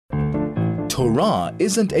Torah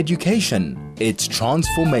isn't education, it's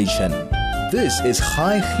transformation. This is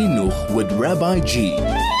Chai Chinuch with Rabbi G.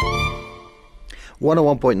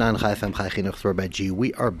 101.9 Chai FM, Chai Chinuch with Rabbi G.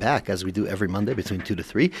 We are back, as we do every Monday between 2 to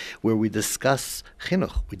 3, where we discuss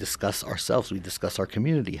Chinuch. We discuss ourselves, we discuss our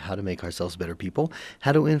community, how to make ourselves better people,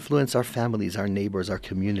 how to influence our families, our neighbors, our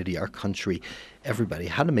community, our country, everybody,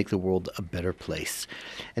 how to make the world a better place.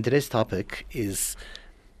 And today's topic is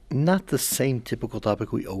not the same typical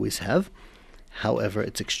topic we always have. However,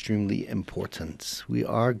 it's extremely important. We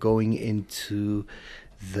are going into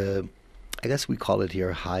I guess we call it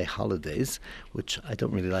here high holidays, which I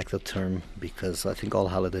don't really like the term because I think all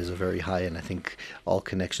holidays are very high and I think all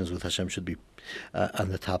connections with Hashem should be on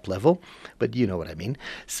the top level. But you know what I mean.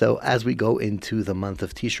 So as we go into the month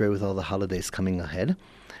of Tishrei with all the holidays coming ahead,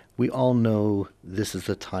 we all know this is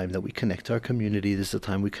the time that we connect to our community. This is the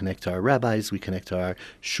time we connect to our rabbis, we connect to our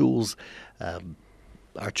shuls,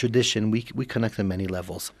 our tradition. We connect on many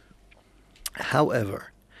levels.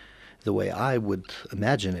 However, the way I would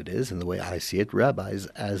imagine it is, and the way I see it, rabbis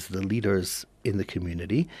as the leaders in the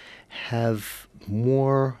community have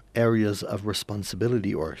more areas of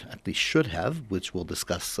responsibility, or at least should have, which we'll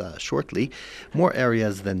discuss shortly, more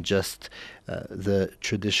areas than just the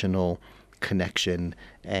traditional connection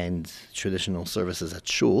and traditional services at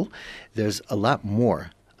shul. There's a lot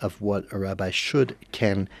more of what a rabbi should,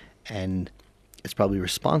 can, and is probably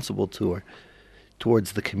responsible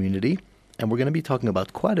towards the community. And we're going to be talking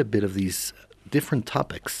about quite a bit of these different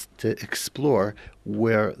topics to explore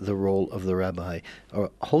where the role of the rabbi, or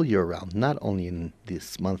whole year round, not only in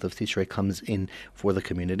this month of Tishrei, comes in for the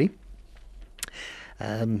community.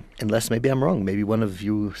 Unless maybe I'm wrong. Maybe one of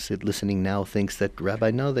you listening now thinks that Rabbi,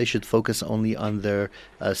 no, they should focus only on their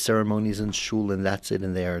ceremonies in shul and that's it,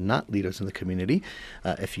 and they are not leaders in the community.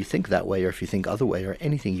 If you think that way, or if you think other way, or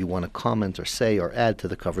anything you want to comment or say or add to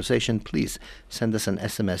the conversation, please send us an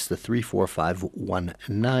SMS to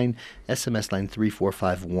 34519, SMS line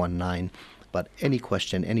 34519. About any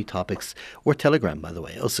question, any topics, or Telegram, by the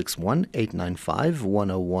way,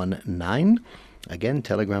 061-895-1019. Again,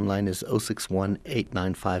 Telegram line is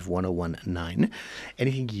 061-895-1019.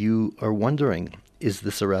 Anything you are wondering, is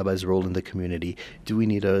this a rabbi's role in the community? Do we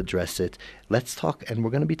need to address it? Let's talk, and we're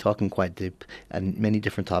going to be talking quite deep and many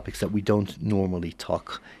different topics that we don't normally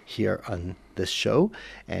talk here on this show,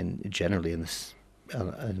 and generally in this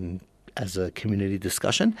as a community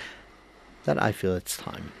discussion, that I feel it's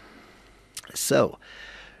time. So,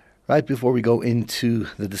 right before we go into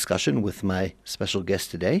the discussion with my special guest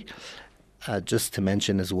today, just to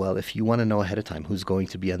mention as well, if you want to know ahead of time who's going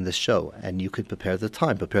to be on this show, and you could prepare the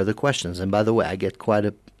time, prepare the questions. And by the way, I get quite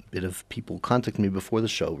a bit of people contact me before the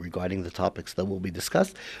show regarding the topics that will be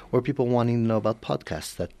discussed, or people wanting to know about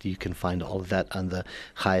podcasts, that you can find all of that on the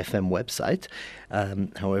Chai FM website.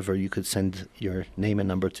 However, you could send your name and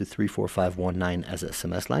number to 34519 as an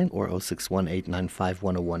SMS line, or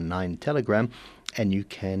 061-895-1019 Telegram, and you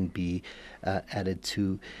can be added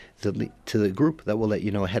to the group that will let you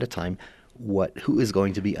know ahead of time who is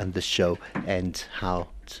going to be on this show and how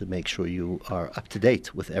to make sure you are up to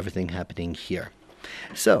date with everything happening here.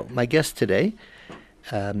 So, my guest today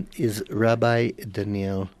is Rabbi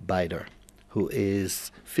Daniel Beider, who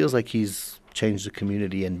feels like he's changed the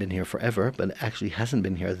community and been here forever, but actually hasn't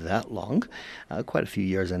been here that long, quite a few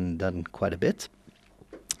years and done quite a bit.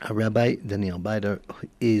 Rabbi Daniel Beider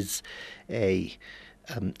is a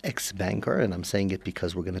ex-banker, and I'm saying it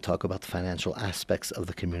because we're going to talk about the financial aspects of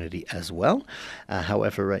the community as well.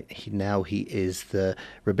 However, now he is the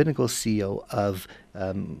rabbinical CEO of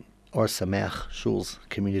Or Sameach Shul's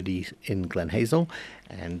community in Glen Hazel,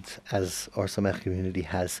 and as Or Sameach community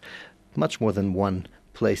has much more than one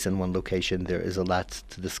place and one location, there is a lot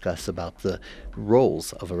to discuss about the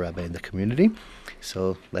roles of a rabbi in the community.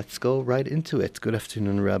 So let's go right into it. Good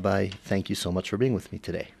afternoon, Rabbi. Thank you so much for being with me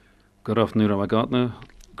today. Good afternoon, Rabbi Gartner.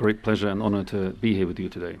 Great pleasure and honor to be here with you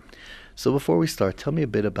today. So before we start, tell me a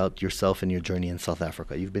bit about yourself and your journey in South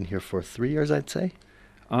Africa. You've been here for 3 years, I'd say?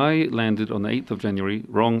 I landed on the 9th of January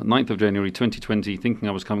 2020, thinking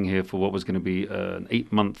I was coming here for what was going to be an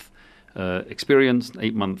 8-month experience,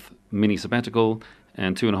 8-month mini sabbatical,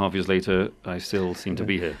 and 2.5 years later, I still seem to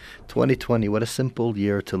be here. 2020, what a simple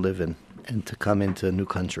year to live in and to come into a new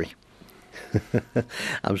country.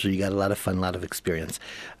 I'm sure you got a lot of fun, a lot of experience.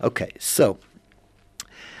 Okay, so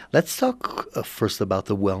let's talk first about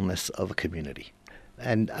the wellness of a community.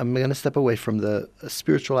 And I'm going to step away from the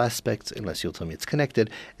spiritual aspects, unless you'll tell me it's connected,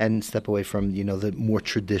 and step away from, the more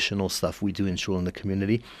traditional stuff we do in shul in the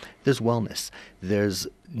community. There's wellness. There's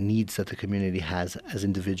needs that the community has as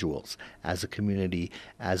individuals, as a community,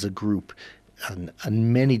 as a group.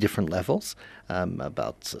 on many different levels,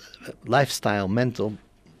 about lifestyle, mental,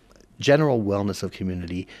 general wellness of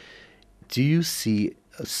community. Do you see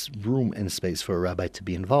room and space for a rabbi to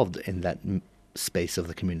be involved in that space of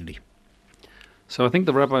the community? So I think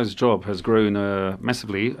the rabbi's job has grown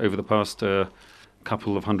massively over the past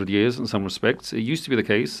couple of hundred years in some respects. It used to be the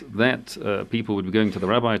case that people would be going to the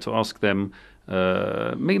rabbi to ask them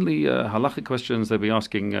mainly halachic questions. They'd be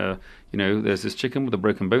asking, there's this chicken with a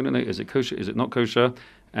broken bone in it. Is it kosher? Is it not kosher?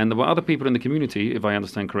 And there were other people in the community, if I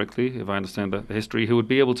understand correctly, if I understand the history, who would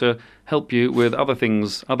be able to help you with other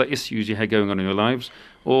things, other issues you had going on in your lives,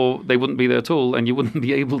 or they wouldn't be there at all and you wouldn't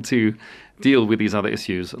be able to deal with these other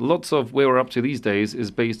issues. Lots of where we're up to these days is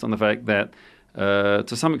based on the fact that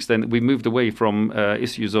to some extent, we moved away from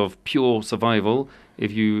issues of pure survival.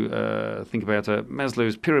 If you think about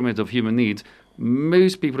Maslow's pyramid of human needs,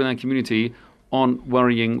 most people in our community aren't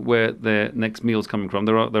worrying where their next meal is coming from.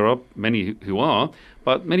 There are many who are,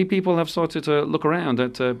 but many people have started to look around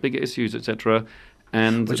at bigger issues, etc.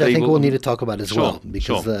 And which I think we'll need to talk about as well,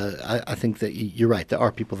 because sure. I think that you're right. There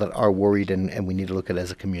are people that are worried, and we need to look at it as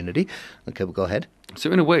a community. Okay, well, go ahead. So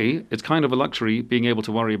in a way, it's kind of a luxury being able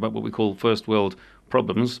to worry about what we call first world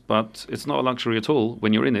problems, but it's not a luxury at all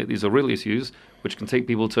when you're in it. These are real issues which can take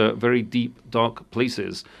people to very deep, dark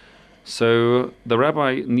places. So the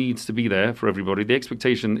rabbi needs to be there for everybody. The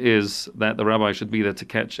expectation is that the rabbi should be there to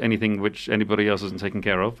catch anything which anybody else isn't taking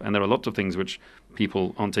care of. And there are lots of things which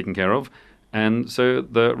people aren't taking care of. And so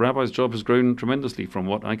the rabbi's job has grown tremendously from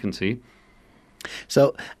what I can see.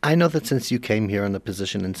 So I know that since you came here in the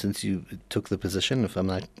position and since you took the position, if I'm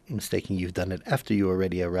not mistaken, you've done it after you were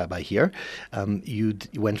already a rabbi here. You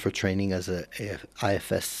went for training as a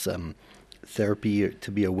IFS therapy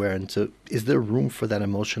to be aware. And so is there room for that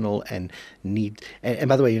emotional and need? And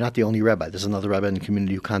by the way, you're not the only rabbi. There's another rabbi in the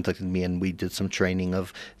community who contacted me and we did some training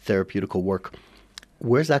of therapeutical work.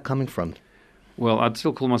 Where's that coming from? Well, I'd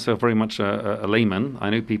still call myself very much a layman. I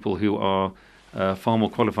know people who are far more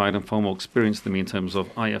qualified and far more experienced than me in terms of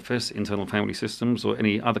IFS, internal family systems, or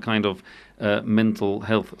any other kind of mental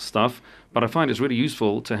health stuff. But I find it's really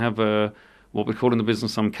useful to have what we call in the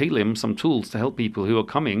business some kalim, some tools to help people who are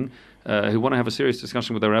coming, who want to have a serious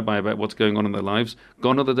discussion with their rabbi about what's going on in their lives.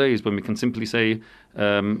 Gone are the days when we can simply say,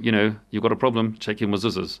 you've got a problem, check your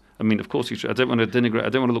mezuzahs. I mean, of course you should. I don't want to denigrate, I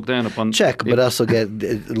don't want to look down upon... Check, but also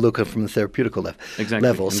look at from the therapeutical level.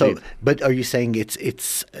 Exactly. So, but are you saying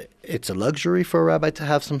it's a luxury for a rabbi to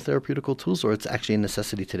have some therapeutical tools, or it's actually a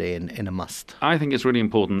necessity today and a must? I think it's really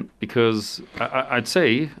important because I'd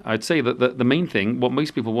say that the main thing, what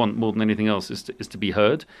most people want more than anything else, is to be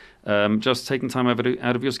heard. Just taking time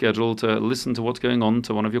out of your schedule to listen to what's going on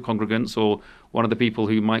to one of your congregants or one of the people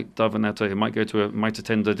who might daven at who might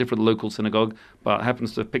attend a different local synagogue, but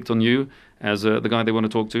happens to have picked on you as the guy they want to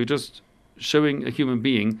talk to. Just showing a human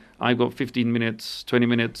being, I've got 15 minutes, 20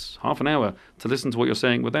 minutes, half an hour to listen to what you're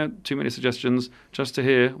saying without too many suggestions, just to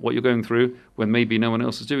hear what you're going through when maybe no one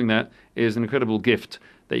else is doing that, is an incredible gift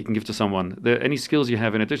that you can give to someone. Any skills you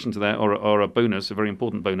have in addition to that are a bonus, a very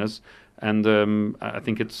important bonus. And I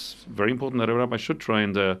think it's very important that a rabbi should try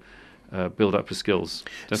and build up his skills.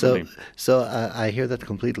 Definitely. So I hear that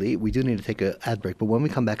completely. We do need to take an ad break, but when we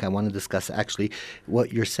come back, I want to discuss actually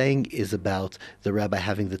what you're saying is about the rabbi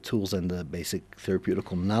having the tools and the basic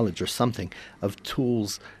therapeutical knowledge or something of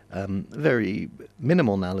tools, very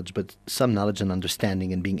minimal knowledge, but some knowledge and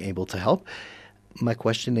understanding and being able to help. My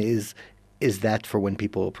question is that for when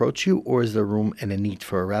people approach you, or is there room and a need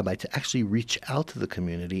for a rabbi to actually reach out to the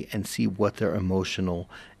community and see what their emotional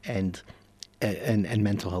and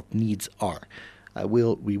mental health needs are?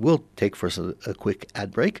 We will take first a quick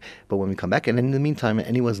ad break, but when we come back, and in the meantime,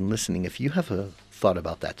 anyone listening, if you have a thought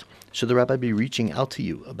about that, should the rabbi be reaching out to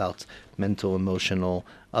you about mental, emotional,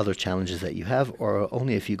 other challenges that you have, or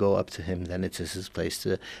only if you go up to him, then it's his place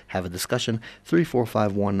to have a discussion?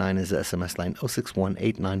 34519 is the SMS line,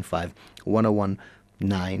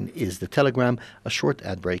 061-895-1019 is the telegram. A short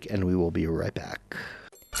ad break, and we will be right back.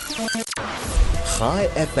 Chai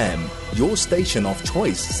FM, your station of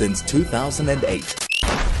choice since 2008.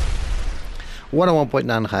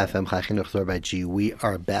 101.9 Chai FM, Chai Chinuch, Rabbi G. We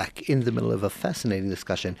are back in the middle of a fascinating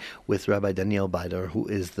discussion with Rabbi Daniel Beider, who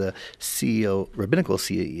is the CEO, rabbinical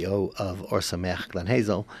CEO of Or Sameach Glen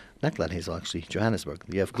Hazel. Not Glen Hazel, actually, Johannesburg.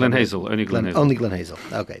 You have Glen Hazel, only Glen Hazel. Only Glen Hazel.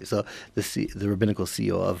 Okay, so the rabbinical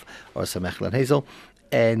CEO of Or Sameach Glen Hazel.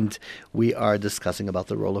 And we are discussing about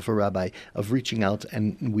the role of a rabbi of reaching out,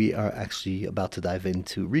 and we are actually about to dive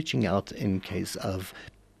into reaching out in case of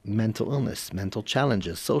mental illness, mental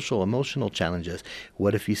challenges, social, emotional challenges.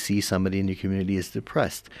 What if you see somebody in your community is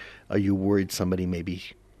depressed? Are you worried somebody maybe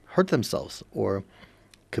hurt themselves or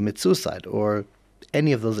commit suicide or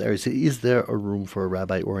any of those areas. Is there a room for a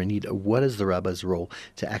rabbi or a need? Or what is the rabbi's role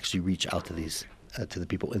to actually reach out to these to the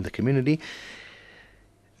people in the community?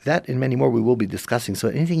 That and many more we will be discussing. So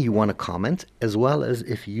anything you want to comment, as well as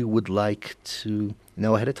if you would like to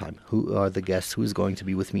know ahead of time who are the guests, who is going to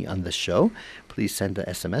be with me on the show, please send an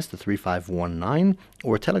SMS to 3519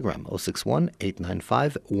 or Telegram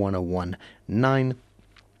 061-895-1019.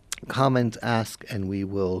 Comment, ask, and we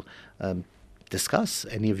will discuss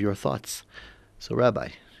any of your thoughts. So, Rabbi,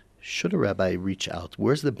 should a rabbi reach out?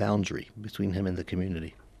 Where's the boundary between him and the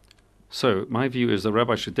community? So my view is a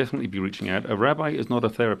rabbi should definitely be reaching out. A rabbi is not a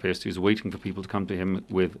therapist who's waiting for people to come to him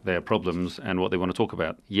with their problems and what they want to talk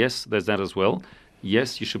about. Yes, there's that as well.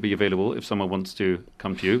 Yes, you should be available if someone wants to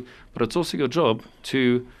come to you. But it's also your job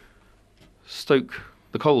to stoke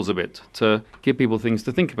the coals a bit, to give people things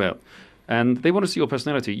to think about. And they want to see your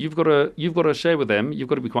personality. You've got to share with them. You've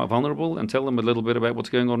got to be quite vulnerable and tell them a little bit about what's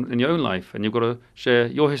going on in your own life. And you've got to share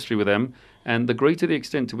your history with them. And the greater the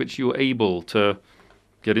extent to which you're able to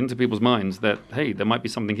get into people's minds that, hey, there might be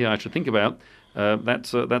something here I should think about,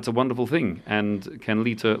 that's a wonderful thing and can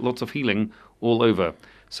lead to lots of healing all over.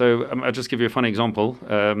 So I'll just give you a funny example.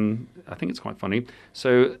 I think it's quite funny.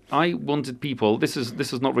 So I wanted people, this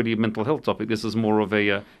is not really a mental health topic, this is more of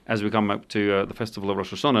a, as we come up to the festival of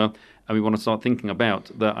Rosh Hashanah, and we want to start thinking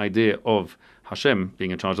about the idea of Hashem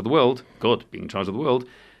being in charge of the world, God being in charge of the world.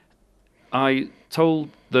 I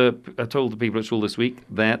told the people at shul this week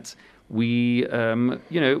that we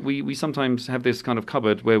sometimes have this kind of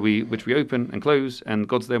cupboard which we open and close, and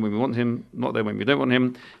God's there when we want him, not there when we don't want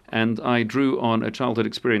him. And I drew on a childhood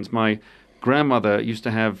experience. My grandmother used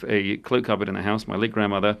to have a cloak cupboard in her house, my late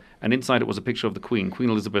grandmother, and inside it was a picture of the Queen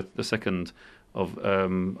Elizabeth II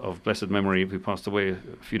of blessed memory, who passed away a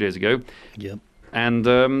few days ago. Yep.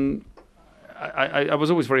 And I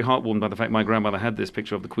was always very heartwarmed by the fact my grandmother had this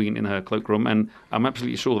picture of the Queen in her cloakroom, and I'm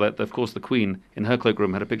absolutely sure that, of course, the Queen in her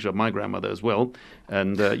cloakroom had a picture of my grandmother as well,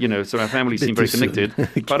 and so our family seemed very connected.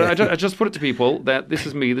 Okay. But I just put it to people that this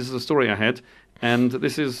is me, this is a story I had, and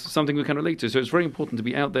this is something we can relate to. So it's very important to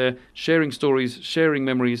be out there sharing stories, sharing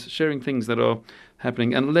memories, sharing things that are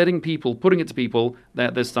happening, and putting it to people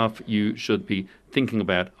that there's stuff you should be thinking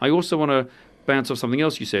about. I also want to bounce off something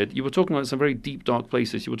else you said. You were talking about some very deep, dark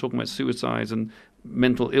places. You were talking about suicides and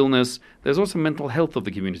mental illness. There's also mental health of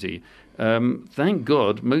the community. Thank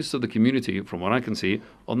God most of the community, from what I can see,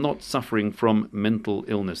 are not suffering from mental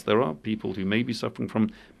illness. There are people who may be suffering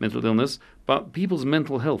from mental illness, but people's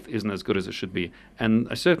mental health isn't as good as it should be. And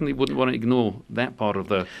I certainly wouldn't want to ignore that part of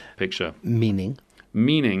the picture. Meaning,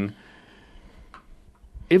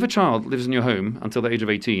 if a child lives in your home until the age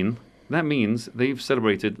of 18, that means they've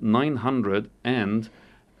celebrated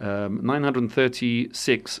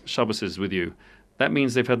 936 Shabbases with you. That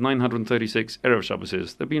means they've had 936 Erev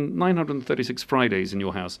Shabbases. There have been 936 Fridays in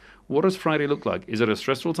your house. What does Friday look like? Is it a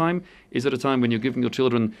stressful time? Is it a time when you're giving your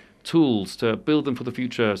children tools to build them for the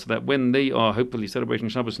future so that when they are hopefully celebrating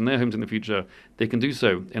Shabbos in their homes in the future, they can do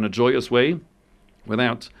so in a joyous way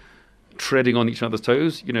without treading on each other's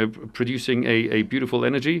toes, producing a beautiful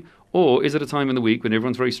energy? Or is it a time in the week when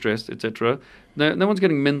everyone's very stressed, etc.? No one's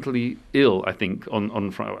getting mentally ill, I think,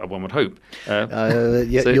 on Friday, one would hope.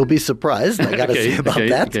 You'll be surprised. I got to say about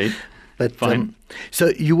that. Okay. But fine.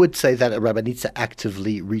 So you would say that a rabbi needs to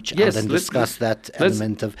actively reach out and discuss that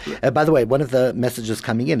element of... by the way, one of the messages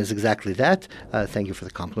coming in is exactly that. Thank you for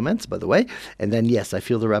the compliments, by the way. And then, yes, I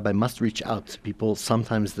feel the rabbi must reach out to people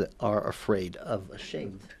sometimes that are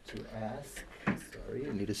ashamed to ask. Sorry,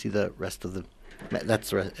 I need to see the rest of the... That's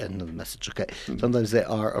the end of the message. Okay. Sometimes they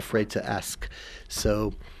are afraid to ask.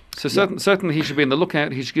 So certainly he should be on the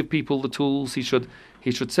lookout. He should give people the tools. He should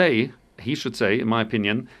say, in my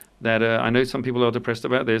opinion, that I know some people are depressed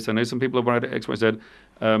about this. I know some people are worried at X, Y, Z.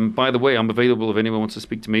 By the way, I'm available if anyone wants to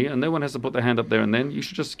speak to me, and no one has to put their hand up there and then. You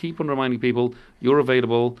should just keep on reminding people you're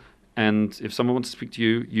available, and if someone wants to speak to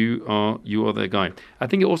you, you are their guy. I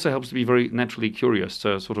think it also helps to be very naturally curious,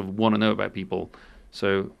 to sort of want to know about people.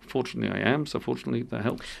 So fortunately I am. So fortunately that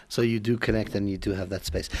helps. So you do connect and you do have that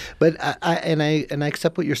space. But I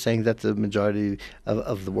accept what you're saying, that the majority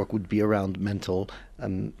of the work would be around mental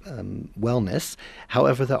wellness.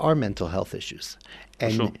 However, there are mental health issues.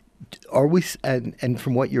 And sure. Are we, and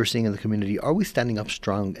from what you're seeing in the community, are we standing up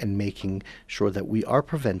strong and making sure that we are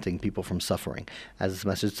preventing people from suffering? As this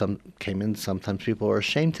message came in, sometimes people are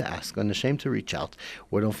ashamed to ask and ashamed to reach out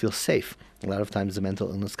or don't feel safe. A lot of times the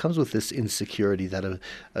mental illness comes with this insecurity that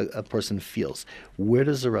a person feels. Where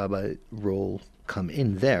does the rabbi role come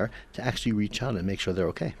in there to actually reach out and make sure they're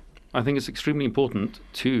okay? I think it's extremely important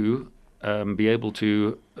to be able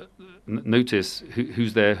to notice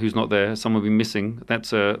who's there, who's not there. Someone will be missing.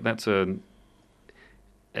 That's an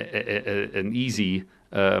easy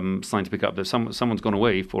sign to pick up. That someone's gone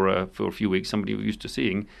away for a few weeks. Somebody you're used to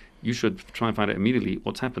seeing. You should try and find out immediately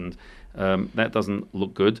what's happened. That doesn't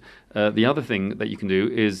look good. The other thing that you can do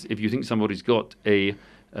is, if you think somebody's got a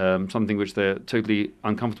something which they're totally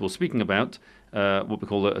uncomfortable speaking about, what we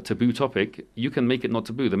call a taboo topic, you can make it not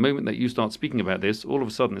taboo. The moment that you start speaking about this, all of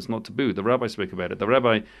a sudden it's not taboo. The rabbi spoke about it. The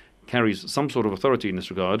rabbi carries some sort of authority in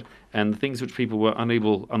this regard, and the things which people were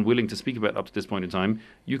unwilling to speak about up to this point in time,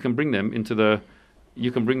 you can bring them into the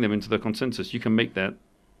consensus. You can make that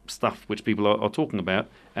stuff which people are talking about,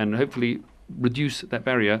 and hopefully reduce that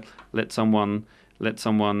barrier. Let someone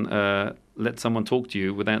talk to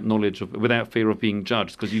you without fear of being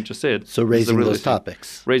judged, because you've just said. So raising those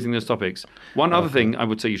topics. One other thing I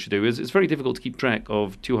would say you should do is, it's very difficult to keep track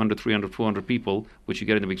of 200, 300, 400 people, which you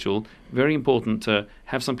get in a big shul. Very important to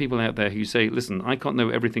have some people out there who say, listen, I can't know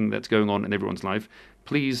everything that's going on in everyone's life.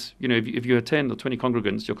 Please, if you have 10 or 20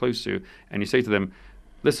 congregants you're close to, and you say to them,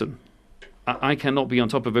 listen, I cannot be on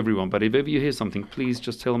top of everyone, but if ever you hear something, please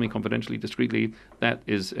just tell me confidentially, discreetly. That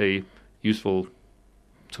is a useful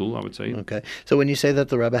tool, I would say. Okay. So when you say that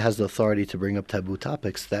the rabbi has the authority to bring up taboo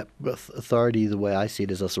topics, that authority, the way I see it,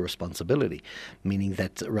 is also responsibility, meaning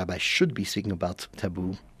that the rabbi should be speaking about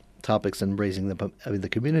taboo topics and raising them up in the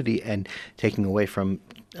community and taking away from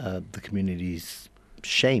the community's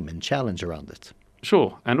shame and challenge around it.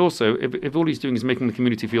 Sure. And also, if all he's doing is making the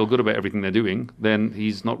community feel good about everything they're doing, then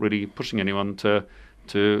he's not really pushing anyone to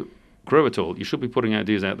grow at all. You should be putting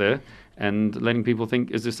ideas out there and letting people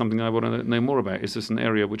think, is this something I want to know more about? Is this an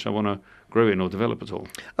area which I want to grow in or develop at all?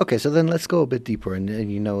 Okay, so then let's go a bit deeper. And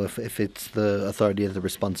if it's the authority and the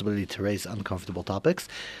responsibility to raise uncomfortable topics,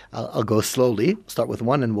 I'll go slowly, start with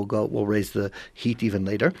one, and we'll raise the heat even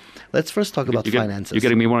later. Let's first talk about finances. You're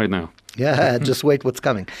getting me worried now. Yeah, just wait what's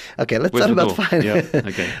coming. Okay, let's Where's start about finances. Yeah,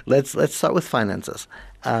 okay. Let's start with finances.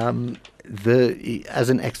 As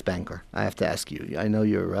an ex-banker, I have to ask you. I know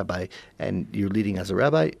you're a rabbi and you're leading as a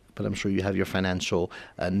rabbi, but I'm sure you have your financial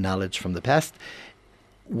knowledge from the past.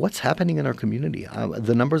 What's happening in our community?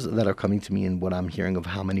 The numbers that are coming to me and what I'm hearing of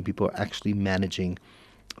how many people are actually managing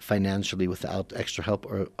financially without extra help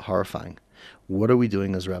are horrifying. What are we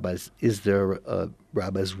doing as rabbis? Is there a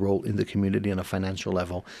rabbi's role in the community on a financial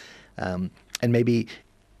level? And maybe,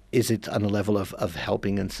 is it on a level of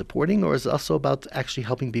helping and supporting, or is it also about actually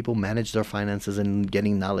helping people manage their finances and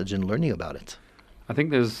getting knowledge and learning about it? I think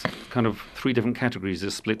there's kind of three different categories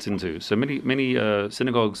this splits into. So many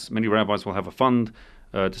synagogues, many rabbis will have a fund,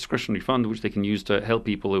 a discretionary fund, which they can use to help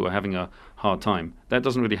people who are having a hard time. That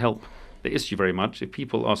doesn't really help the issue very much. If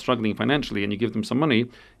people are struggling financially and you give them some money,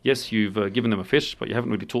 yes, you've given them a fish, but you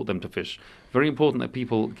haven't really taught them to fish. Very important that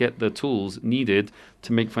people get the tools needed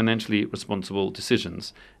to make financially responsible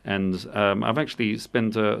decisions. And I've actually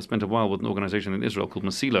spent a while with an organization in Israel called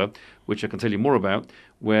Masila, which I can tell you more about,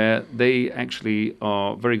 where they actually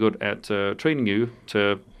are very good at training you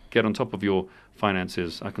to get on top of your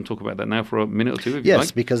finances. I can talk about that now for a minute or two if you like.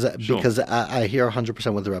 Yes, because I hear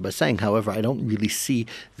 100% what the rabbi is saying. However, I don't really see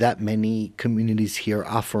that many communities here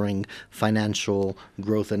offering financial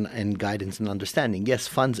growth and guidance and understanding. Yes,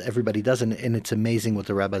 funds, everybody does, and it's amazing what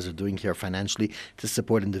the rabbis are doing here financially to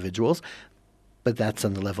support individuals. But that's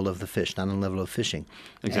on the level of the fish, not on the level of fishing.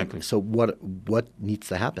 Exactly. And so what needs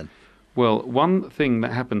to happen? Well, one thing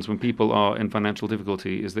that happens when people are in financial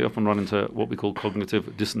difficulty is they often run into what we call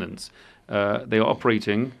cognitive dissonance. They are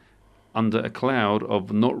operating under a cloud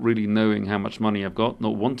of not really knowing how much money I've got,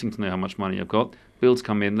 not wanting to know how much money I've got. Bills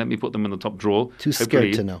come in, let me put them in the top drawer. Too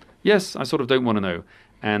scared to know. Yes, I sort of don't want to know.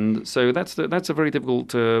 And so that's a very difficult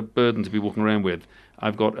burden to be walking around with.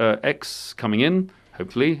 I've got X coming in,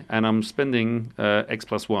 hopefully, and I'm spending X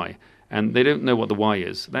plus Y. And they don't know what the Y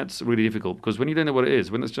is. That's really difficult, because when you don't know what it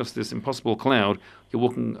is, when it's just this impossible cloud you're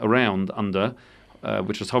walking around under,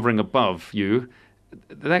 which is hovering above you,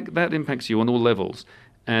 that impacts you on all levels.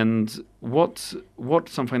 And what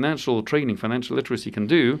some financial training, financial literacy can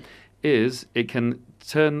do is it can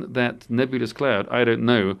turn that nebulous cloud, I don't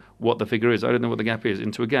know what the figure is, I don't know what the gap is,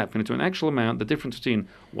 into a gap, and into an actual amount, the difference between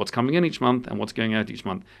what's coming in each month and what's going out each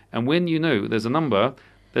month. And when you know there's a number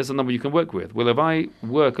you can work with. Well, if I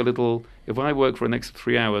work for the next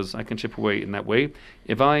 3 hours, I can chip away in that way.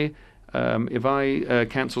 If I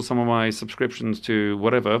cancel some of my subscriptions to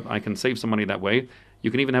whatever, I can save some money that way. You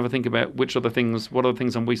can even have a think about what are the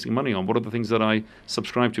things I'm wasting money on? What are the things that I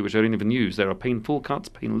subscribe to which I don't even use? There are painful cuts,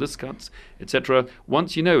 painless cuts, etc.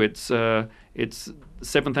 Once you know it's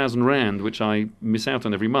 7,000 rand, which I miss out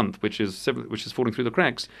on every month, which is falling through the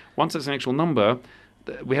cracks. Once it's an actual number,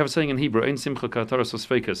 we have a saying in Hebrew, "Ein simcha kataras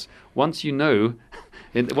osfekas." Once you know,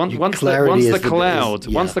 once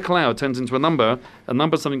the cloud turns into a number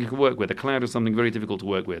is something you can work with. A cloud is something very difficult to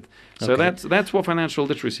work with. So that's what financial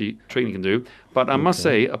literacy training can do. But I must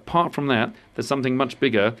say, apart from that, there's something much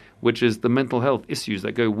bigger, which is the mental health issues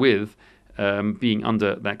that go with being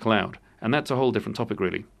under that cloud, and that's a whole different topic,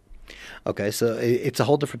 really. Okay, so it's a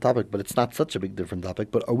whole different topic, but it's not such a big different topic.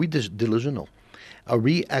 But are we delusional? Are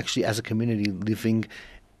we actually, as a community, living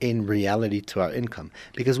in reality to our income?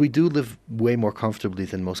 Because we do live way more comfortably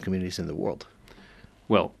than most communities in the world.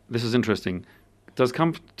 Well, this is interesting. Does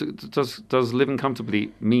living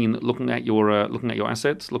comfortably mean looking at your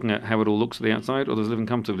assets, looking at how it all looks to the outside, or does living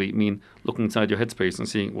comfortably mean looking inside your headspace and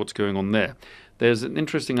seeing what's going on there? There's an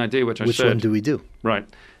interesting idea which Which one do we do? Right.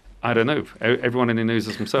 I don't know. Everyone only knows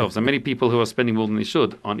this themselves. And many people who are spending more than they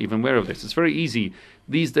should aren't even aware of this. It's very easy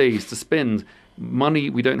these days to spend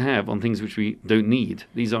money we don't have on things which we don't need.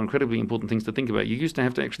 These are incredibly important things to think about. You used to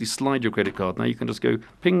have to actually slide your credit card. Now you can just go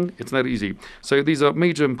ping. It's that easy. So these are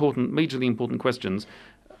majorly important questions.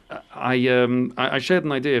 I shared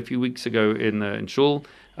an idea a few weeks ago in Shul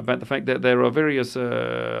about the fact that there are various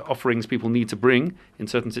offerings people need to bring in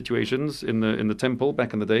certain situations in the temple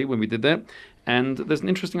back in the day when we did that, and there's an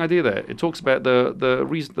interesting idea there. It talks about the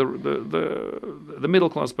middle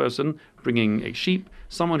class person bringing a sheep,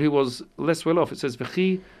 someone who was less well off. It says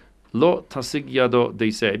v'chi lo tasig yado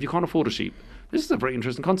deiseh. If you can't afford a sheep, this is a very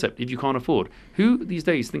interesting concept. If you can't afford, who these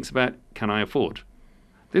days thinks about can I afford?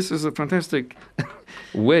 This is a fantastic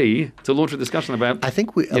way to launch a discussion about. I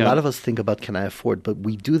think a lot of us think about can I afford, but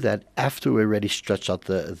we do that after we already stretched out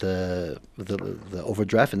the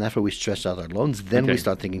overdraft, and after we stretched out our loans, then we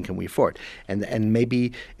start thinking can we afford? And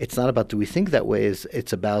maybe it's not about do we think that way,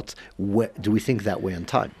 it's about do we think that way on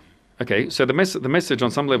time? Okay, so the message on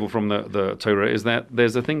some level from the Torah is that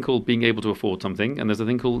there's a thing called being able to afford something, and there's a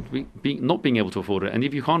thing called not being able to afford it. And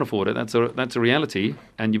if you can't afford it, that's a reality,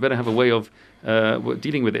 and you better have a way of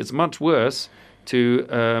dealing with it. It's much worse to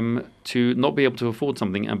not be able to afford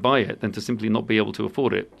something and buy it than to simply not be able to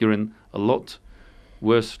afford it. You're in a lot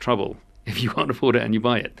worse trouble if you can't afford it and you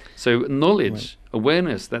buy it. So knowledge,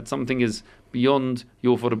 awareness that something is beyond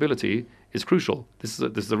your affordability is crucial. This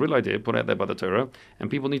is a real idea put out there by the Torah, and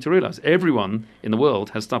people need to realize everyone in the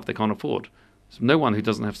world has stuff they can't afford. There's no one who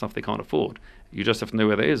doesn't have stuff they can't afford. You just have to know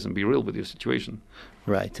where that is and be real with your situation.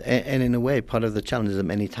 Right. And in a way, part of the challenge is that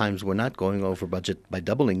many times we're not going over budget by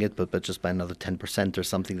doubling it, but just by another 10% or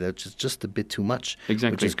something that's just a bit too much,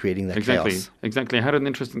 which is creating that chaos. Exactly. I had an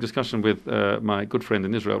interesting discussion with my good friend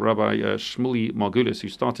in Israel, Rabbi Shmuley Margulis, who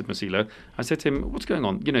started Masila. I said to him, what's going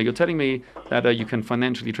on? You're telling me that you can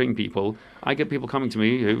financially train people. I get people coming to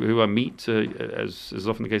me who I meet, as is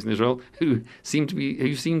often the case in Israel, who seem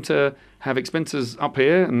to have expenses up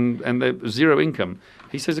here and they're zero income.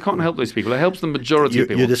 He says it can't help those people. It helps the majority of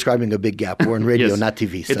people. You're describing a big gap. We're on radio, yes. not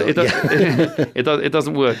TV. So it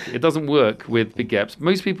doesn't work. It doesn't work with big gaps.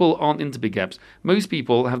 Most people aren't into big gaps. Most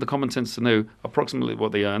people have the common sense to know approximately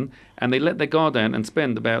what they earn, and they let their guard down and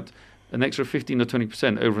spend about an extra 15 or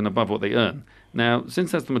 20% over and above what they earn. Now,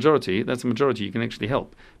 since that's the majority you can actually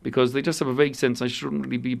help, because they just have a vague sense, I shouldn't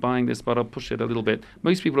really be buying this, but I'll push it a little bit.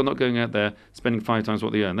 Most people are not going out there spending 5 times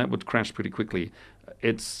what they earn. That would crash pretty quickly.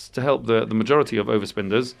 It's to help the majority of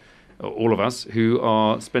overspenders, all of us, who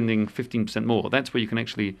are spending 15% more. That's where you can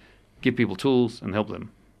actually give people tools and help them.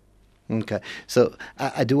 Okay. So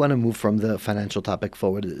I do want to move from the financial topic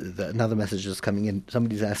forward. Another message is coming in.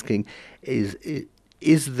 Somebody's asking, is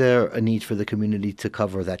there a need for the community to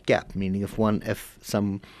cover that gap? Meaning, if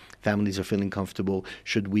some families are feeling comfortable,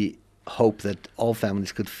 should we hope that all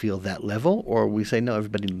families could feel that level, or we say no,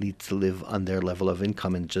 everybody needs to live on their level of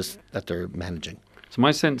income and just that they're managing? So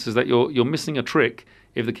my sense is that you're missing a trick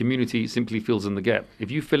if the community simply fills in the gap. If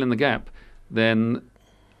you fill in the gap, then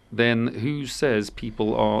who says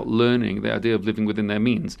people are learning the idea of living within their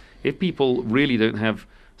means? If people really don't have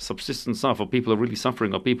subsistence stuff, or people are really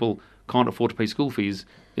suffering, or people can't afford to pay school fees,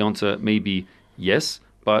 the answer may be yes,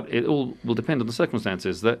 but it all will depend on the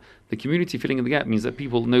circumstances. That the community filling in the gap means that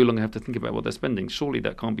people no longer have to think about what they're spending. Surely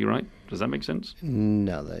that can't be right. Does that make sense?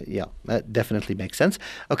 No, that definitely makes sense.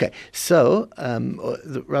 Okay, so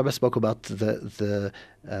the Rabbi spoke about the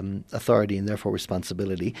authority and therefore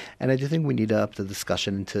responsibility, and I do think we need to up the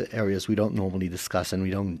discussion into areas we don't normally discuss and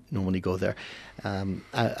we don't normally go there. I'm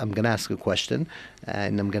going to ask a question,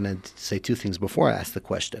 and I'm going to say 2 things before I ask the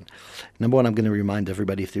question. Number one, I'm going to remind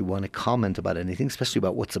everybody if they want to comment about anything, especially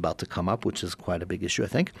about what's about to come up, which is quite a big issue, I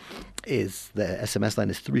think. the SMS line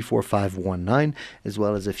is 34519, as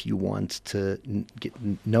well as if you want to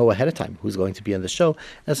know ahead of time who's going to be on the show,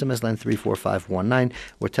 SMS line 34519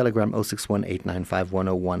 or Telegram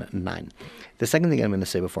 06189511019. The second thing I'm going to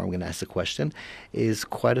say before I'm going to ask the question is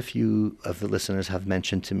quite a few of the listeners have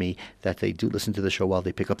mentioned to me that they do listen to the show while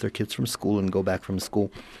they pick up their kids from school and go back from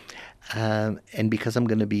school. And because I'm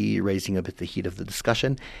going to be raising a bit the heat of the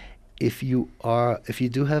discussion, if you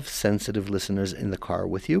do have sensitive listeners in the car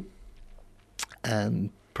with you,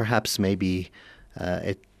 perhaps maybe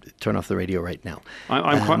turn off the radio right now.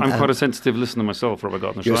 I'm quite a sensitive listener myself, Rabbi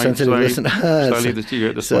Gardner. You're a sensitive listener. Should I leave the studio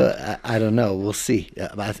at this point? I don't know. We'll see.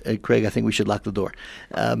 Craig, I think we should lock the door.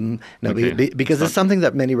 Okay. Because it's something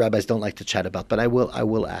that many rabbis don't like to chat about. But I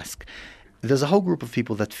will ask. There's a whole group of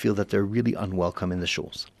people that feel that they're really unwelcome in the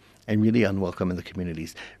shuls and really unwelcome in the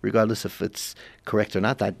communities, regardless if it's correct or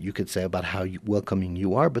not. That you could say about how welcoming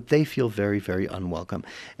you are, but they feel very, very unwelcome.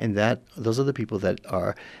 And those are the people that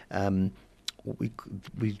are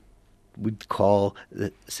we'd call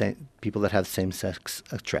people that have same-sex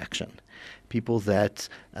attraction, people that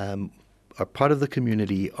are part of the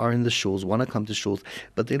community, are in the shuls, want to come to shuls,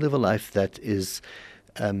 but they live a life that is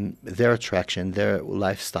their attraction, their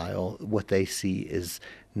lifestyle. What they see is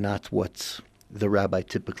not what the rabbi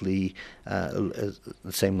typically, the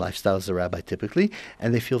same lifestyle as the rabbi typically,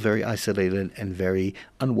 and they feel very isolated and very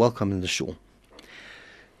unwelcome in the shul.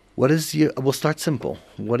 We'll start simple.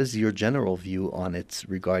 What is your general view on it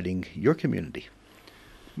regarding your community?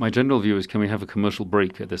 My general view is, can we have a commercial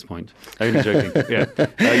break at this point? I'm only joking. Yeah.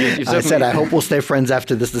 I said I hope we'll stay friends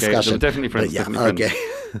after this discussion. Okay, definitely friends. Yeah, definitely okay.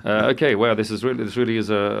 Friends. Okay. Wow, this really is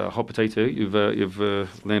a hot potato. You've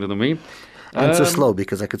landed on me. Answer slow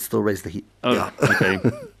because I could still raise the heat. Oh, yeah. Okay.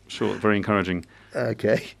 Sure. Very encouraging.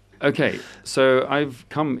 Okay. Okay. So I've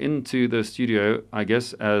come into the studio, I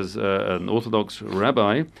guess, as an Orthodox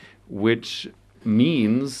rabbi, which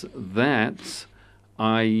means that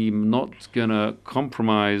I'm not going to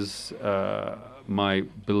compromise my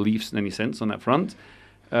beliefs in any sense on that front.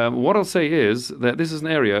 What I'll say is that this is an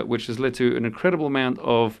area which has led to an incredible amount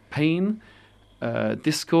of pain,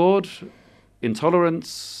 discord,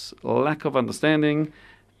 intolerance, lack of understanding,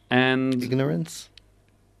 and ignorance.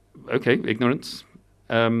 Okay, ignorance.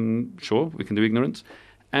 Sure, we can do ignorance.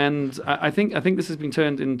 And I think this has been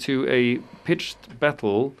turned into a pitched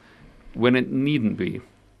battle when it needn't be.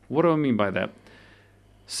 What do I mean by that?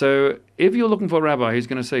 So if you're looking for a rabbi who's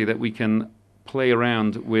going to say that we can play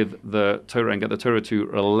around with the Torah and get the Torah to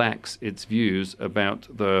relax its views about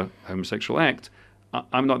the homosexual act,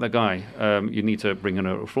 I'm not that guy. You need to bring in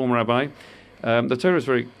a reform rabbi. The Torah is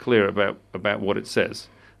very clear about what it says.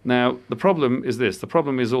 Now, the problem is this. The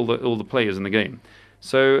problem is all the players in the game.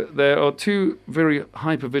 So there are two very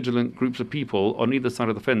hyper-vigilant groups of people on either side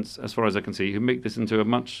of the fence, as far as I can see, who make this into a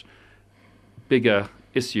much bigger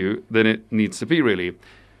issue than it needs to be, really.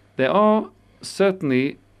 There are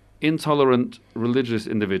certainly intolerant religious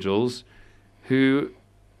individuals who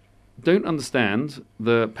don't understand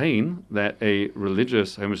the pain that a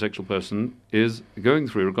religious homosexual person is going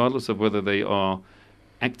through, regardless of whether they are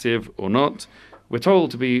active or not. We're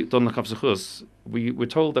told to be don l'chafzechus. We're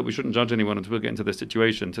told that we shouldn't judge anyone until we get into this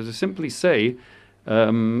situation. So to simply say,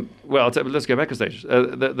 let's go back a stage.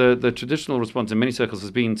 The traditional response in many circles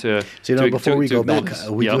has been to... So, before we go back,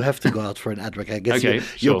 we do have to go out for an ad break. I guess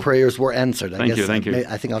your prayers were answered. Thank you.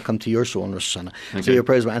 I think I'll come to your show on Rosh Hashanah. Okay. So your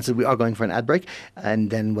prayers were answered. We are going for an ad break. And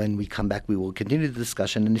then when we come back, we will continue the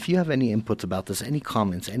discussion. And if you have any inputs about this, any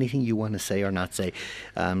comments, anything you want to say or not say,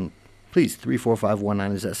 please,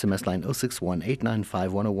 34519 is the SMS line,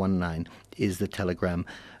 061-895-1019 is the Telegram.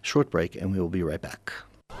 Short break, and we will be right back.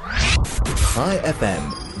 High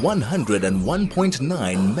FM,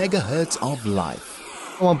 101.9 megahertz of life.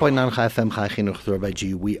 1.9 Chai FM, Chai Chinuch, Rabbi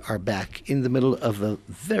G. We are back in the middle of a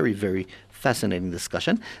very, very fascinating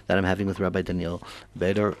discussion that I'm having with Rabbi Daniel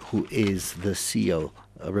Beider, who is the CEO,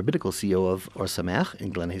 rabbinical CEO of Or Sameach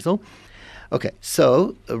in Glen Hazel. Okay,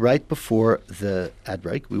 so right before the ad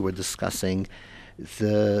break, we were discussing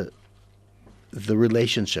the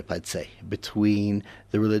relationship, I'd say, between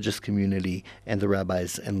the religious community and the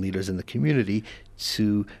rabbis and leaders in the community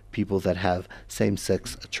to people that have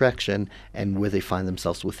same-sex attraction and where they find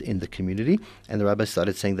themselves within the community. And the rabbi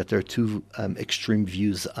started saying that there are two extreme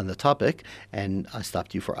views on the topic, and I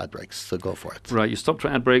stopped you for ad breaks, so go for it. Right, you stopped for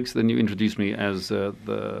ad breaks, then you introduced me as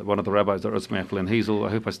one of the rabbis at Osmeach and Hazel. I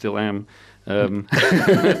hope I still am. The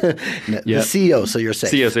CEO, so you're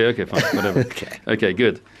safe. CEO, okay, fine, whatever. Okay,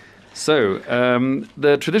 good. So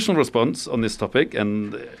the traditional response on this topic,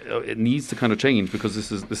 and it needs to kind of change because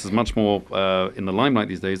this is much more in the limelight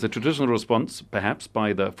these days. The traditional response, perhaps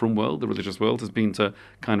by the frum world, the religious world, has been to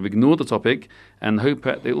kind of ignore the topic and hope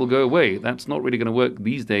that it will go away. That's not really going to work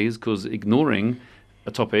these days because ignoring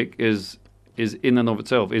a topic is in and of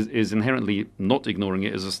itself is inherently not ignoring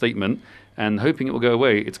it as a statement and hoping it will go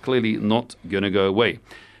away. It's clearly not going to go away.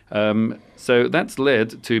 So that's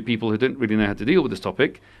led to people who don't really know how to deal with this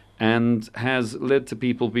topic, and has led to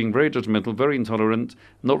people being very judgmental, very intolerant,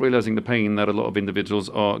 not realizing the pain that a lot of individuals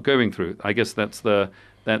are going through. I guess that's the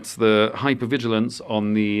hypervigilance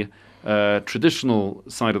on the traditional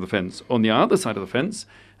side of the fence. On the other side of the fence,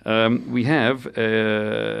 we have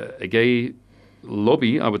a gay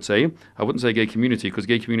lobby, I would say. I wouldn't say gay community, because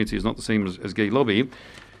gay community is not the same as gay lobby,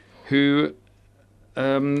 who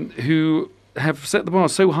have set the bar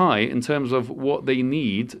so high in terms of what they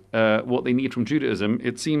need from Judaism.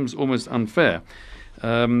 It seems almost unfair.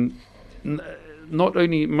 Not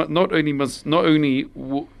only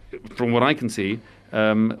from what I can see,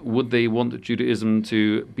 would they want Judaism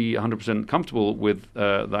to be 100% comfortable with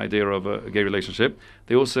the idea of a gay relationship?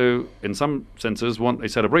 They also, in some senses, want a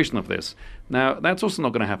celebration of this. Now, that's also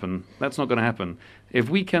not going to happen. That's not going to happen. If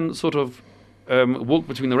we can sort of walk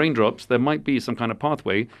between the raindrops, there might be some kind of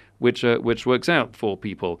pathway which works out for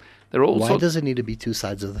people. There are all Why does it need to be two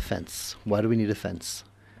sides of the fence? Why do we need a fence?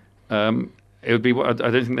 It would be. I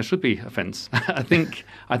don't think there should be a fence. I think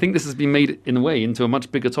this has been made in a way into a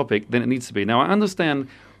much bigger topic than it needs to be. Now I understand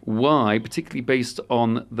why, particularly based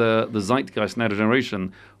on the zeitgeist in our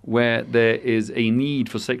generation, where there is a need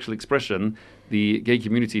for sexual expression. The gay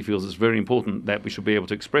community feels it's very important that we should be able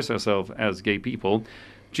to express ourselves as gay people.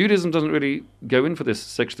 Judaism doesn't really go in for this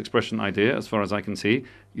sexual expression idea, as far as I can see.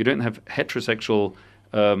 You don't have heterosexual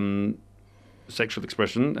sexual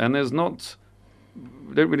expression, and there's not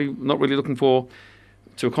really looking to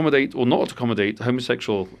accommodate or not accommodate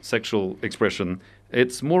homosexual sexual expression.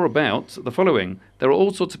 It's more about the following: there are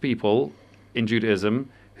all sorts of people in Judaism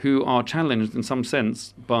who are challenged in some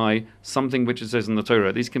sense by something which it says in the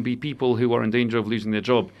Torah. These can be people who are in danger of losing their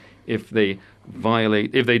job if they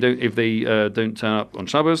don't turn up on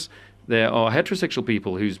Shabbos. There are heterosexual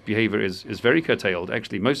people whose behavior is very curtailed.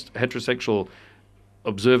 Actually, most heterosexual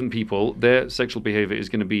observant people, their sexual behavior is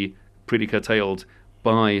going to be pretty curtailed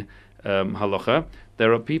by halacha.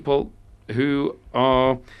 There are people who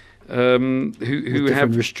are who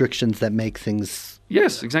have restrictions that make things.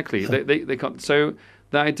 Yes, exactly. They can't. So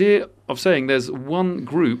the idea of saying there's one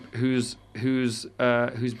group whose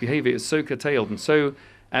behavior is so curtailed and so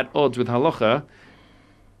at odds with halacha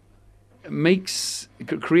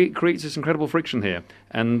creates this incredible friction here.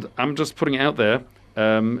 And I'm just putting it out there.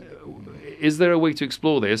 Is there a way to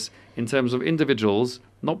explore this in terms of individuals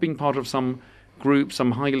not being part of some group,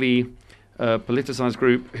 some highly politicized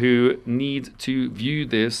group who need to view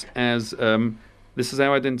this as this is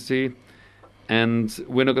our identity and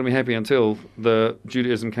we're not going to be happy until the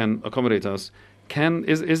Judaism can accommodate us?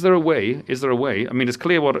 Is there a way? Is there a way? I mean, it's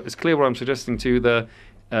clear what I'm suggesting to the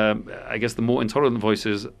I guess the more intolerant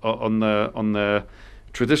voices on the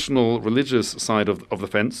traditional religious side of the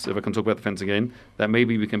fence, if I can talk about the fence again, that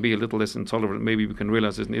maybe we can be a little less intolerant, maybe we can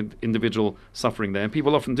realize there's an individual suffering there. And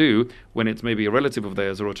people often do when it's maybe a relative of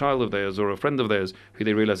theirs or a child of theirs or a friend of theirs who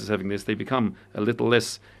they realize is having this, they become a little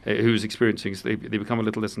less, who's experiencing, so they become a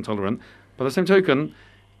little less intolerant. By the same token,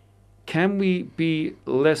 can we be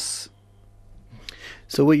less...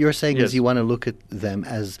 So what you're saying Yes. is you want to look at them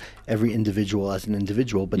as every individual as an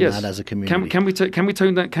individual, but Yes. not as a community. Can we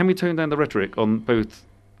tone down the rhetoric on both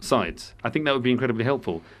sides? I think that would be incredibly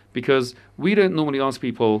helpful, because we don't normally ask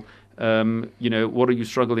people, what are you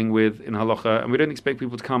struggling with in halacha, and we don't expect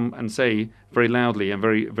people to come and say very loudly and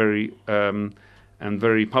very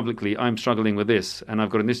publicly, I'm struggling with this and I've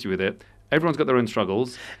got an issue with it. Everyone's got their own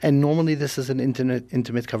struggles. And normally this is an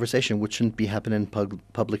intimate conversation, which shouldn't be happening in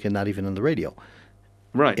public and not even on the radio.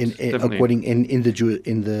 Right, according in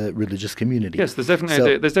the religious community. Yes, there's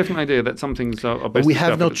definitely an idea that some things are best. But we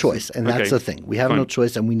have discovered. no choice, and that's the thing. We have no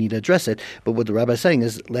choice, and we need to address it. But what the rabbi is saying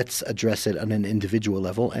is, let's address it on an individual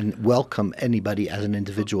level and welcome anybody as an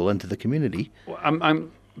individual into the community.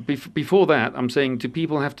 Before that, I'm saying, do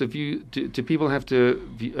people have to view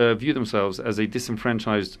themselves as a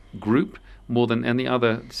disenfranchised group more than any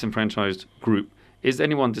other disenfranchised group? Is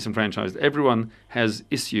anyone disenfranchised? Everyone has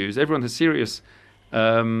issues. Everyone has serious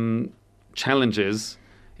challenges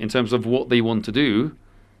in terms of what they want to do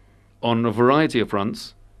on a variety of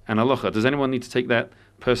fronts and halacha. Does anyone need to take that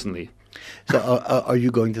personally? So are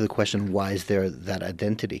you going to the question, why is there that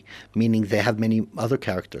identity? Meaning they have many other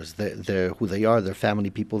characters. They're who they are. They're family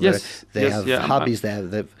people. Yes, they yes, have yeah, hobbies.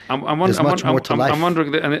 There's much more to I'm life.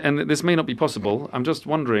 wondering, and this may not be possible. I'm just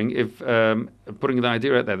wondering if putting the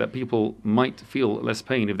idea out there that people might feel less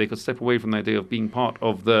pain if they could step away from the idea of being part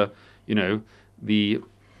of the, the.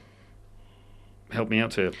 Help me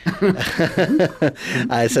out here.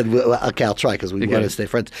 I said, well, okay, I'll try because we want to stay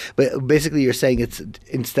friends. But basically, you're saying it's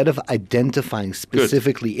instead of identifying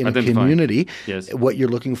specifically in a community, yes. What you're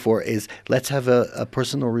looking for is let's have a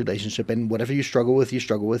personal relationship, and whatever you struggle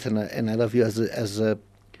with, and I love you as a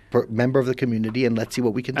member of the community, and let's see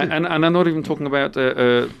what we can do. And I'm not even talking about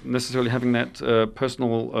necessarily having that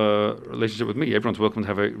personal relationship with me. Everyone's welcome to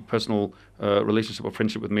have a personal relationship or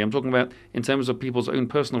friendship with me. I'm talking about in terms of people's own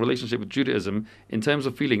personal relationship with Judaism, in terms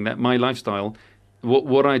of feeling that my lifestyle,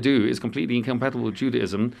 what I do is completely incompatible with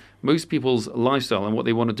Judaism. Most people's lifestyle and what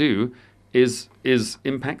they want to do is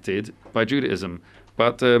impacted by Judaism.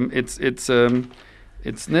 But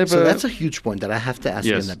it's never. So that's a huge point that I have to ask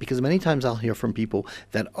you Yes. on that, because many times I'll hear from people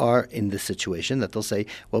that are in this situation that they'll say,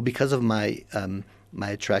 well, because of my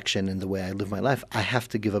attraction and the way I live my life, I have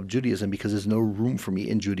to give up Judaism because there's no room for me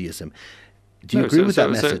in Judaism. Do you agree with that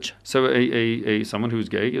message? So someone who's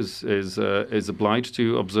gay is obliged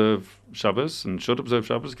to observe Shabbos and should observe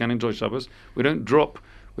Shabbos, can enjoy Shabbos. We don't drop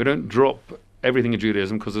everything in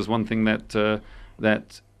Judaism because there's one thing that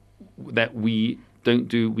we don't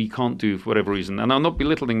do, we can't do for whatever reason. And I'm not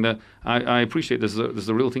belittling that. I appreciate this is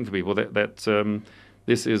a real thing for people, that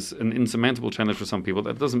this is an insurmountable challenge for some people.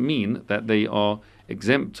 That doesn't mean that they are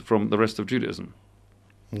exempt from the rest of Judaism.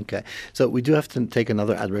 Okay. So we do have to take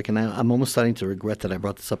another ad break, and I'm almost starting to regret that I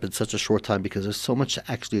brought this up in such a short time because there's so much to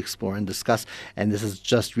actually explore and discuss, and this is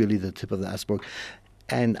just really the tip of the iceberg.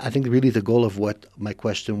 And I think really the goal of what my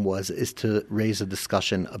question was is to raise a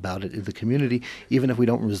discussion about it in the community, even if we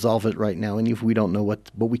don't resolve it right now, and if we don't know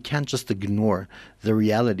but we can't just ignore the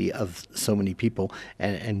reality of so many people,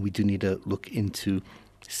 and we do need to look into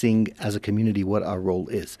seeing as a community what our role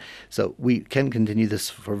is. So we can continue this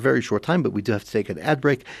for a very short time, but we do have to take an ad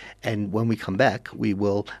break. And when we come back, we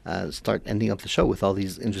will start ending up the show with all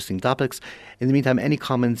these interesting topics. In the meantime, any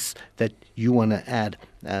comments that you want to add?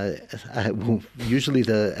 Usually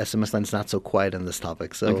the SMS line is not so quiet on this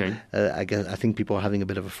topic. So Okay. I think people are having a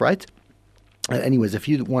bit of a fright. Anyways, if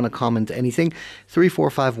you want to comment anything,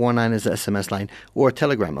 34519 is the SMS line, or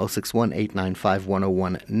Telegram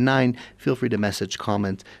 061-895-1019. Feel free to message,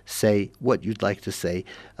 comment, say what you'd like to say,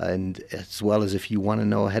 and as well as if you want to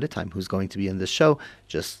know ahead of time who's going to be in this show,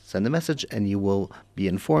 just send a message and you will be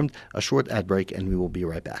informed. A short ad break and we will be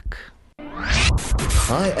right back.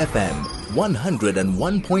 High FM,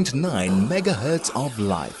 101.9 megahertz of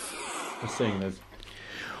life. I'm saying this.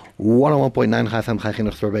 101.9 Chai FM, Chai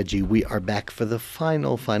Chinuch Rabbi G. We are back for the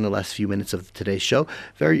final last few minutes of today's show.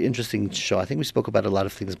 Very interesting show. I think we spoke about a lot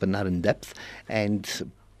of things, but not in depth.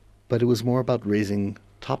 But it was more about raising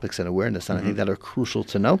topics and awareness, and I think that are crucial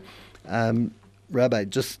to know. Rabbi,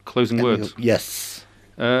 just Closing words. Yes.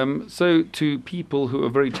 So to people who are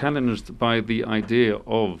very challenged by the idea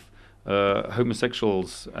of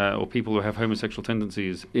homosexuals or people who have homosexual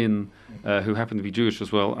tendencies who happen to be Jewish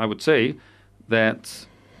as well, I would say that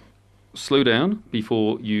slow down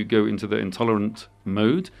before you go into the intolerant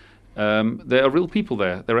mode. There are real people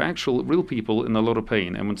there. There are actual real people in a lot of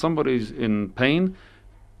pain. And when somebody's in pain,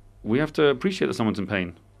 we have to appreciate that someone's in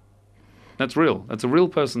pain. That's real. That's a real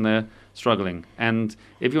person there struggling. And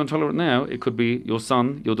if you're intolerant now, it could be your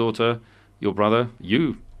son, your daughter, your brother,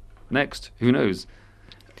 you next. Who knows?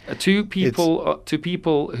 To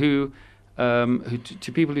people who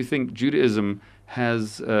think Judaism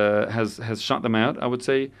has shut them out, I would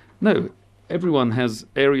say no. Everyone has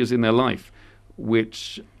areas in their life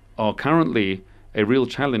which are currently a real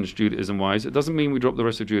challenge Judaism-wise. It doesn't mean we drop the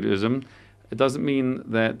rest of Judaism. It doesn't mean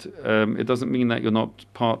that you're not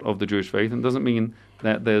part of the Jewish faith, and it doesn't mean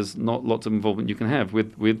that there's not lots of involvement you can have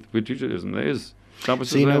with Judaism. There is. So,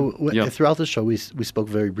 throughout the show, we spoke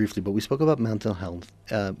very briefly, but we spoke about mental health.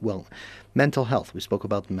 Mental health. We spoke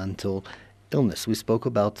about mental illness. We spoke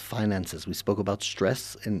about finances. We spoke about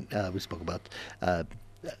stress, and we spoke about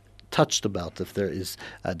touched about if there is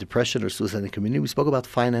depression or suicide in the community. We spoke about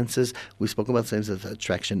finances. We spoke about same-sex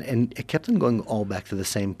attraction, and it kept on going all back to the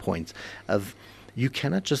same point of you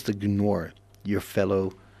cannot just ignore your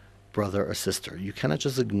fellow brother or sister. You cannot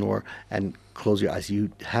just ignore and close your eyes. You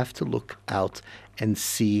have to look out and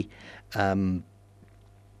see, and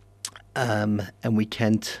we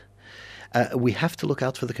can't. We have to look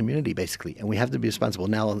out for the community, basically, and we have to be responsible.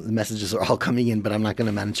 Now, the messages are all coming in, but I'm not going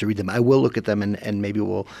to manage to read them. I will look at them, and maybe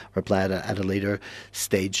we'll reply at a later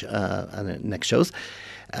stage on the next shows.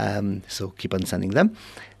 So keep on sending them.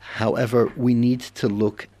 However, we need to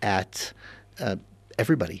look at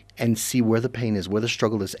everybody and see where the pain is, where the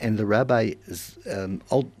struggle is. And the rabbi's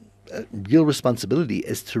real responsibility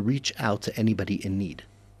is to reach out to anybody in need,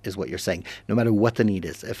 is what you're saying. No matter what the need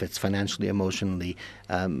is, if it's financially, emotionally,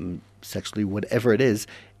 sexually, whatever it is,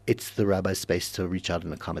 it's the rabbi's space to reach out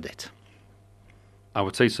and accommodate. I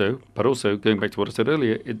would say so, but also, going back to what I said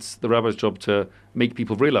earlier, it's the rabbi's job to make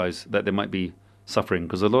people realize that there might be suffering,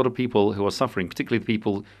 because a lot of people who are suffering, particularly the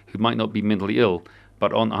people who might not be mentally ill,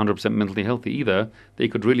 but aren't 100% mentally healthy either, they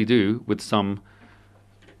could really do with something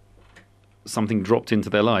dropped into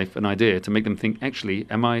their life, an idea to make them think, actually,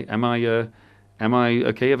 am I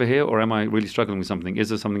okay over here, or am I really struggling with something? Is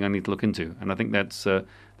there something I need to look into? And I think that's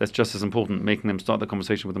just as important, making them start the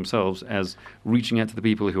conversation with themselves, as reaching out to the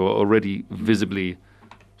people who are already visibly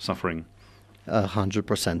suffering.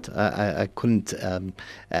 100%. I couldn't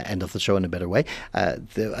end off the show in a better way.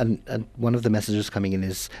 And one of the messages coming in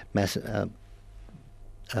is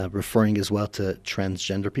referring as well to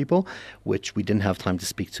transgender people, which we didn't have time to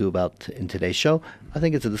speak to about in today's show. I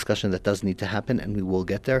think it's a discussion that does need to happen, and we will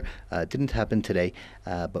get there. It didn't happen today,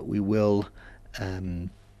 but we will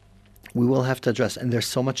have to address. And there's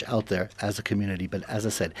so much out there as a community. But as I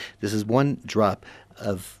said, this is one drop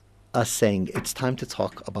of us saying it's time to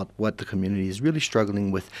talk about what the community is really struggling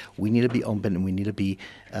with. We need to be open, and we need to be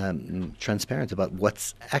transparent about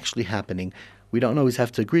what's actually happening. We don't always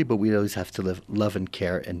have to agree, but we always have to love and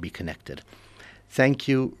care and be connected. Thank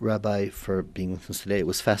you, Rabbi, for being with us today. It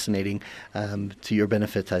was fascinating. To your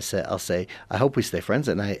benefit, I'll say, I hope we stay friends,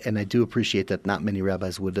 and I do appreciate that not many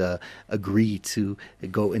rabbis would agree to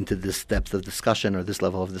go into this depth of discussion or this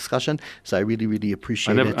level of discussion. So I really, really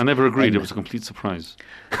appreciate it. I never agreed. It was a complete surprise.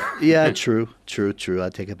 Yeah, true. I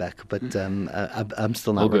take it back, but I'm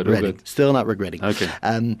still not regretting. Still not regretting. Okay.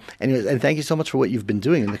 Anyways, and thank you so much for what you've been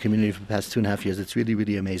doing in the community for the past 2.5 years. It's really,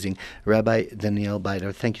 really amazing. Rabbi Daniel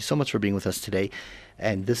Beider, thank you so much for being with us today.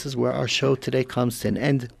 And this is where our show today comes to an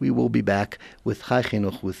end. We will be back with Chai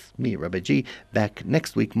Chinuch with me, Rabbi G, back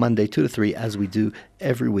next week, Monday, 2 to 3, as we do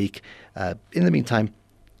every week. In the meantime,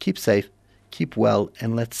 keep safe, keep well,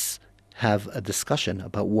 and let's have a discussion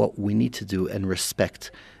about what we need to do and respect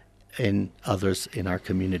in others in our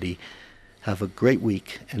community. Have a great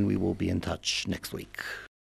week, and we will be in touch next week.